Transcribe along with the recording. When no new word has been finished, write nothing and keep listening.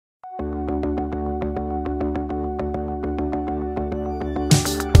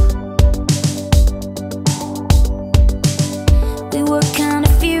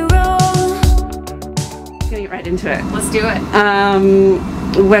get right into it. Let's do it.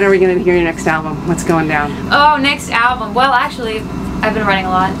 When are we going to hear your next album? What's going down? Oh, next album. Well, actually, I've been writing a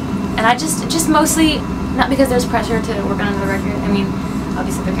lot, and I just mostly, not because there's pressure to work on another record. I mean,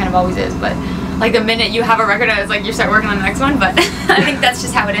 obviously there kind of always is, but like the minute you have a record out, it's like you start working on the next one. But I think that's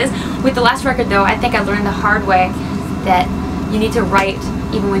just how it is. With the last record, though, I think I learned the hard way that you need to write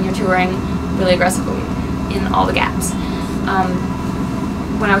even when you're touring really aggressively in all the gaps.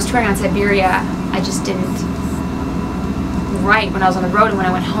 When I was touring on Siberia, I just didn't write when I was on the road, and when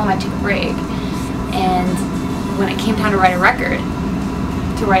I went home I took a break. And when it came time to write a record,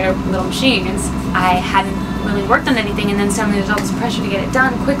 to write Little Machines, I hadn't really worked on anything, and then suddenly there's all this pressure to get it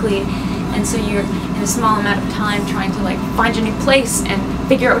done quickly, and so you're in a small amount of time trying to like find your new place and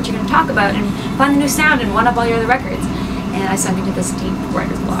figure out what you're going to talk about and find the new sound and one up all your other records. And I sunk into this deep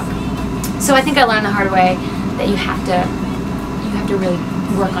writer's block. So I think I learned the hard way that you have to really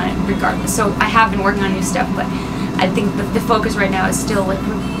work on it regardless. So I have been working on new stuff, but I think the focus right now is still like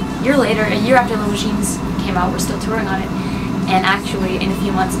a year after Little Machines came out, we're still touring on it. And actually, in a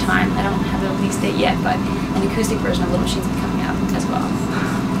few months' time, I don't have the release date yet, but an acoustic version of Little Machines will be coming out as well.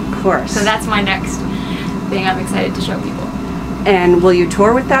 Of course. So that's my next thing I'm excited to show people. And will you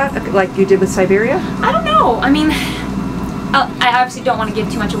tour with that, like you did with Siberia? I don't know. I mean, I obviously don't want to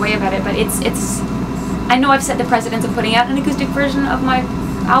give too much away about it, but it's. I know I've set the precedence of putting out an acoustic version of my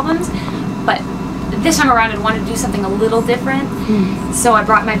albums, but this time around I wanted to do something a little different. So I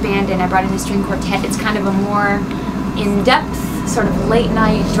brought my band in. I brought in a string quartet. It's kind of a more in-depth, sort of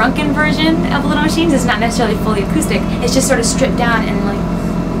late-night, drunken version of Little Machines. It's not necessarily fully acoustic. It's just sort of stripped down and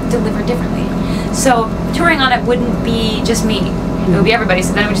like delivered differently. So touring on it wouldn't be just me. It would be everybody.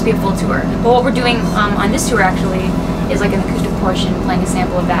 So then it would just be a full tour. But what we're doing on this tour actually is like an acoustic portion, playing a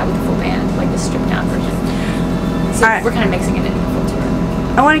sample of that with a full band, like the stripped down version. So we're kind of mixing it in a full tour.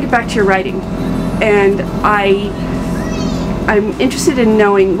 I want to get back to your writing, and I'm interested in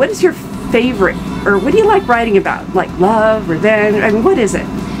knowing, what is your favorite, or what do you like writing about? Like love, revenge? I mean, what is it?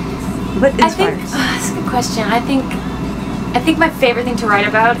 What inspires? That's a good question. I think my favorite thing to write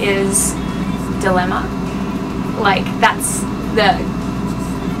about is dilemma. Like that's the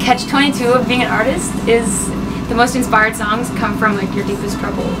catch-22 of being an artist. Is the most inspired songs come from like your deepest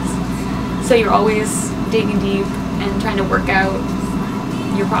troubles. So you're always digging deep and trying to work out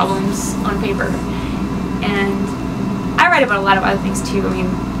your problems on paper. And I write about a lot of other things too. I mean,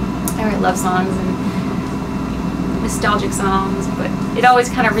 I write love songs and nostalgic songs, but it always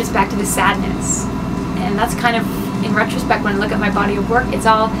kind of roots back to the sadness. And that's kind of, in retrospect, when I look at my body of work, it's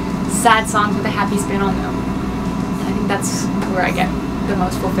all sad songs with a happy spin on them. And I think that's where I get the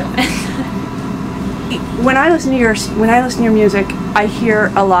most fulfillment. When I listen to your music, I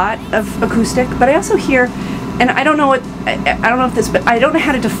hear a lot of acoustic, but I also hear, and I don't know but I don't know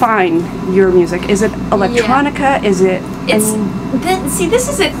how to define your music. Is it electronica? Yeah. Is it?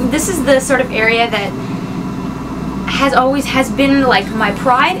 This is the sort of area that has been like my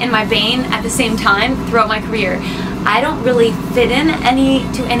pride and my bane at the same time throughout my career. I don't really fit in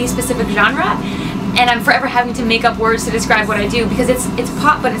to any specific genre, and I'm forever having to make up words to describe what I do, because it's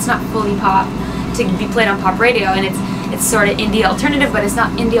pop, but it's not fully pop to be played on pop radio, and it's sort of indie alternative, but it's not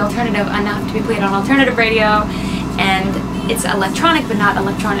indie alternative enough to be played on alternative radio, and it's electronic but not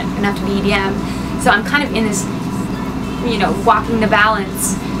electronic enough to be EDM. So I'm kind of in this, walking the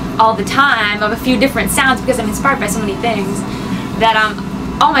balance all the time of a few different sounds, because I'm inspired by so many things that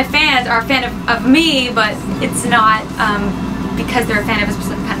all my fans are a fan of me, but it's not because they're a fan of a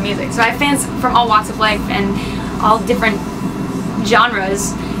specific kind of music. So I have fans from all walks of life and all different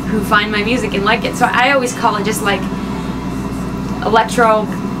genres who find my music and like it. So I always call it just like electro,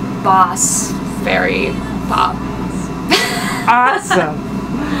 boss, fairy, pop. Awesome.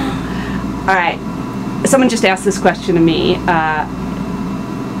 All right. Someone just asked this question to me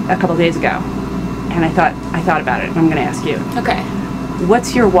a couple days ago, and I thought about it, and I'm going to ask you. Okay.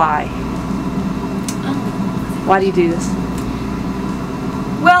 What's your why? Oh. Why do you do this?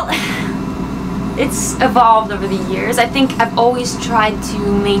 Well, it's evolved over the years. I think I've always tried to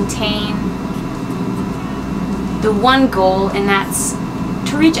maintain the one goal, and that's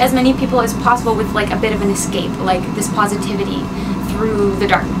to reach as many people as possible with like a bit of an escape, like this positivity through the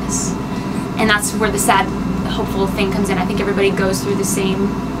darkness. And that's where the sad, hopeful thing comes in. I think everybody goes through the same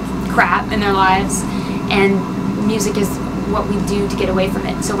crap in their lives, and music is what we do to get away from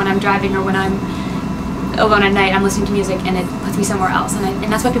it. So when I'm driving or when I'm alone at night, I'm listening to music and it puts me somewhere else,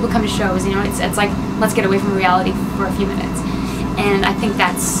 and that's why people come to shows. It's like, let's get away from reality for a few minutes. And I think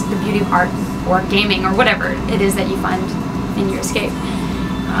that's the beauty of art or gaming or whatever it is that you find in your escape.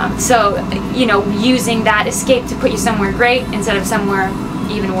 So using that escape to put you somewhere great instead of somewhere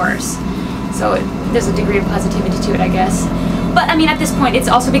even worse. So there's a degree of positivity to it, I guess. But I mean, at this point, it's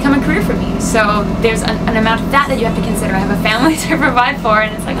also become a career for me. So there's an amount of that you have to consider. I have a family to provide for,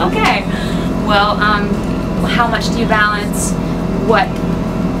 and it's like, okay, well, how much do you balance what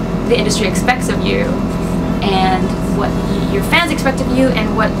the industry expects of you and what your fans expect of you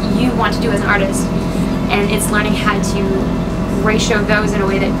and what you want to do as an artist? And it's learning how to ratio those in a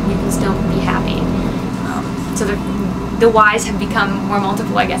way that you can still be happy. So the whys have become more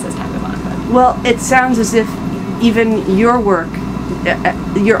multiple, I guess, as time goes on. But. Well, it sounds as if even your work,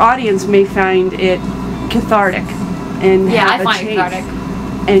 your audience may find it cathartic, and yeah, have I find it cathartic.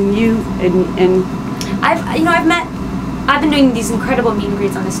 And you and I've been doing these incredible meet and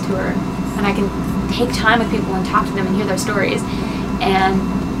greets on this tour, and I can take time with people and talk to them and hear their stories, and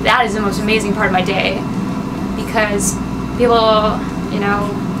that is the most amazing part of my day, because people,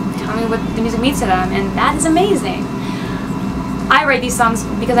 tell me what the music means to them, and that is amazing. I write these songs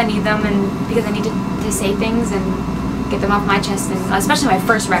because I need them, and because I need to say things and get them off my chest, and especially my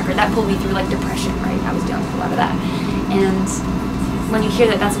first record, that pulled me through like depression, right? I was dealing with a lot of that. And when you hear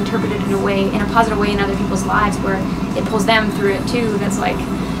that that's interpreted in a positive way in other people's lives, where it pulls them through it too, that's like,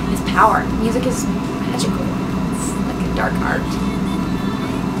 it's power. Music is magical. It's like a dark art.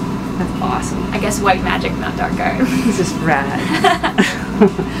 That's awesome. I guess white magic, not dark art. This is rad.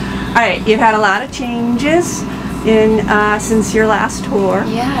 All right, you've had a lot of changes since your last tour.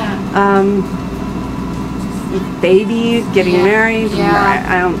 Yeah. Baby, getting married. Yeah.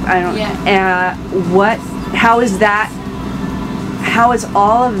 I don't. Yeah. How is that? How has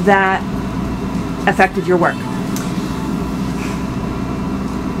all of that affected your work?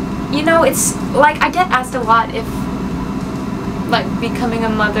 It's like I get asked a lot if like becoming a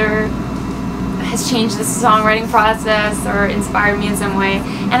mother has changed the songwriting process or inspired me in some way,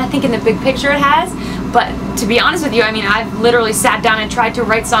 and I think in the big picture it has. But to be honest with you, I mean, I've literally sat down and tried to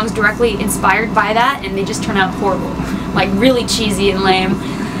write songs directly inspired by that, and they just turn out horrible, like really cheesy and lame.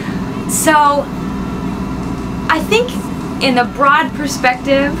 So I think in the broad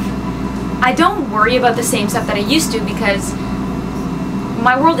perspective, I don't worry about the same stuff that I used to, because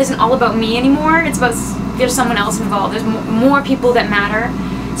my world isn't all about me anymore. It's about there's someone else involved. There's more people that matter.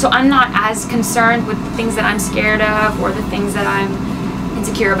 So I'm not as concerned with the things that I'm scared of or the things that I'm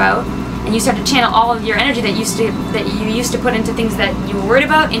insecure about. And you start to channel all of your energy that you used to put into things that you were worried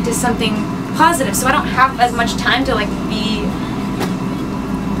about into something positive. So I don't have as much time to like be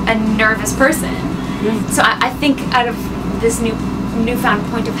a nervous person. Yeah. So I think out of this newfound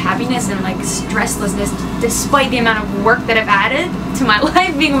point of happiness and like stresslessness, despite the amount of work that I've added to my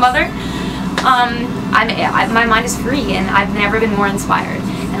life being a mother, my mind is free, and I've never been more inspired.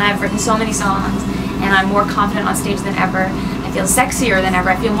 And I've written so many songs, and I'm more confident on stage than ever. I feel sexier than ever.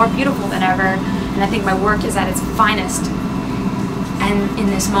 I feel more beautiful than ever. And I think my work is at its finest and in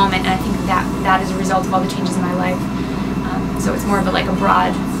this moment. And I think that is a result of all the changes in my life. So it's more of a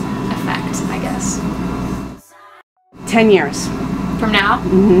broad effect, I guess. 10 years. From now?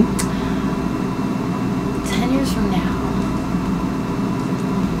 Mm-hmm. 10 years from now.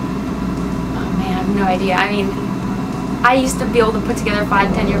 Oh man, I have no idea. I mean, I used to be able to put together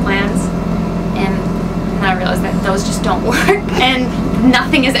 5-10-year plans, and I realized that those just don't work, and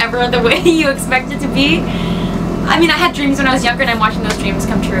nothing is ever the way you expect it to be. I mean, I had dreams when I was younger, and I'm watching those dreams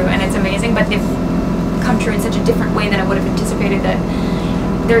come true, and it's amazing, but they've come true in such a different way than I would have anticipated that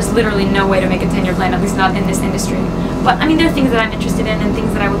there's literally no way to make a 10-year plan, at least not in this industry. But I mean, there are things that I'm interested in and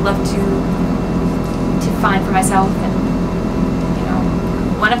things that I would love to find for myself, and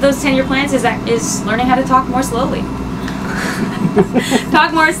one of those 10-year plans is learning how to talk more slowly.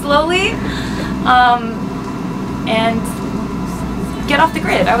 Talk more slowly, and get off the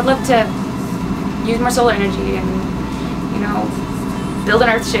grid. I would love to use more solar energy and build an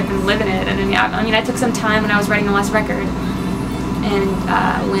Earthship and live in it. And I mean, I took some time when I was writing the last record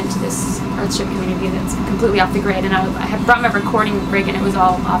and went to this Earthship community that's completely off the grid, and I had brought my recording rig, and it was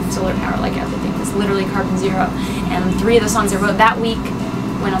all off solar power, like everything. It was literally carbon zero, and 3 of the songs I wrote that week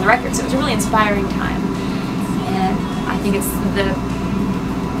went on the record, so it was a really inspiring time, and I think it's the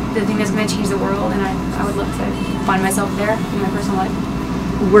thing that's going to change the world, and I would love to find myself there in my personal life.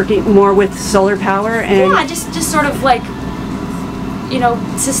 Working more with solar power and... Yeah, just sort of like,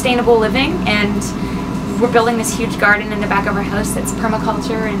 sustainable living, and we're building this huge garden in the back of our house that's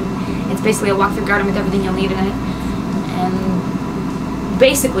permaculture, and it's basically a walk-through garden with everything you'll need in it. And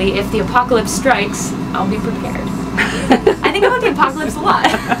basically, if the apocalypse strikes, I'll be prepared. I think about the apocalypse a lot.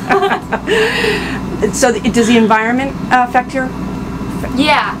 So does the environment affect your...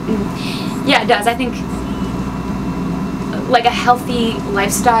 Yeah. Yeah, it does. I think like a healthy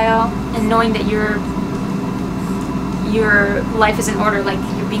lifestyle and knowing that your life is in order, like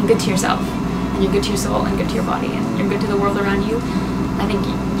you're being good to yourself. you're good to your soul and good to your body and you're good to the world around you, I think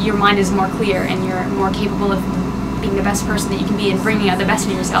your mind is more clear and you're more capable of being the best person that you can be and bringing out the best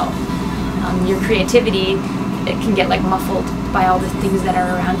in yourself. Your creativity, it can get like muffled by all the things that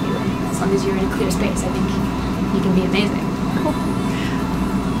are around you. And as long as you're in a clear space, I think you can be amazing. Cool.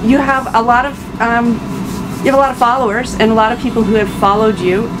 You have a lot of followers and a lot of people who have followed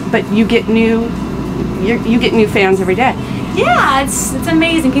you, but you get new fans every day. Yeah, it's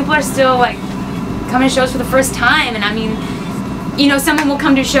amazing. People are still like coming to shows for the first time, and I mean, you know, someone will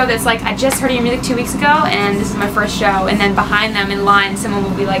come to a show that's like, I just heard your music 2 weeks ago and this is my first show, and then behind them in line someone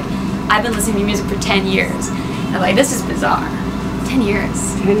will be like, I've been listening to your music for 10 years. And like, this is bizarre. 10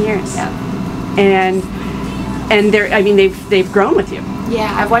 years. 10 years. Yeah. And they're, I mean, they've grown with you.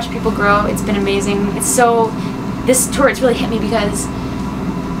 Yeah, I've watched people grow. It's been amazing. It's so, this tour, it's really hit me because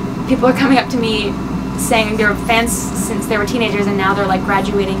people are coming up to me saying they're fans since they were teenagers and now they're like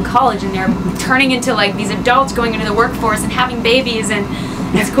graduating college and they're turning into like these adults going into the workforce and having babies, and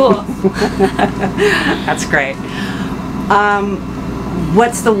it's cool. That's great.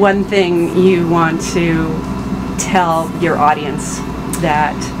 What's the one thing you want to tell your audience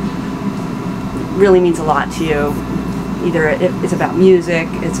that really means a lot to you? Either it's about music,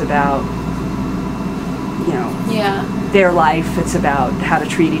 it's about, you know, their life, it's about how to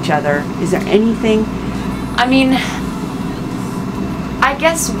treat each other. Is there anything? I mean, I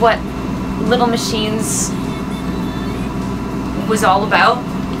guess what Little Machines was all about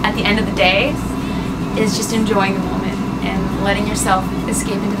at the end of the day is just enjoying the moment and letting yourself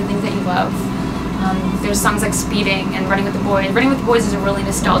escape into the things that you love. There's songs like Speeding and Running with the Boys. Running with the Boys is a really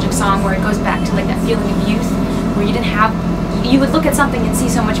nostalgic song where it goes back to like that feeling of youth where you would look at something and see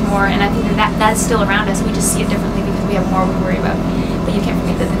so much more, and I think that is still around us. We just see it differently because we have more we worry about. But you can't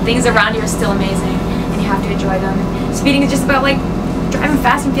forget that the things around you are still amazing and you have to enjoy them. And Speeding is just about like driving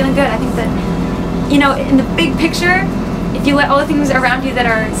fast and feeling good. I think that, you know, in the big picture, if you let all the things around you that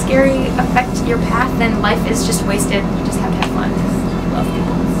are scary affect your path, then life is just wasted. You just have to have fun and love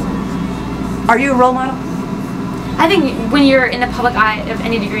people. Are you a role model? I think when you're in the public eye of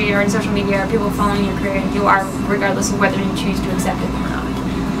any degree or in social media or people following your career, you are, regardless of whether you choose to accept it or not.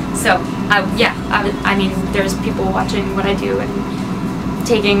 So, I mean, there's people watching what I do and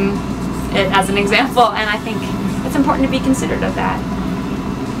taking it as an example, and I think it's important to be considerate of that.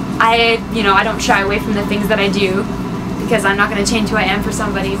 I don't shy away from the things that I do because I'm not going to change who I am for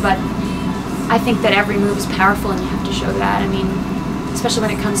somebody, but I think that every move is powerful and you have to show that. I mean, especially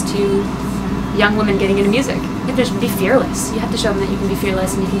when it comes to young women getting into music. You have to be fearless. You have to show them that you can be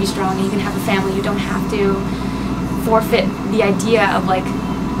fearless and you can be strong and you can have a family. You don't have to forfeit the idea of like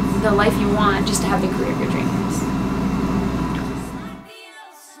the life you want just to have the career of your dreams.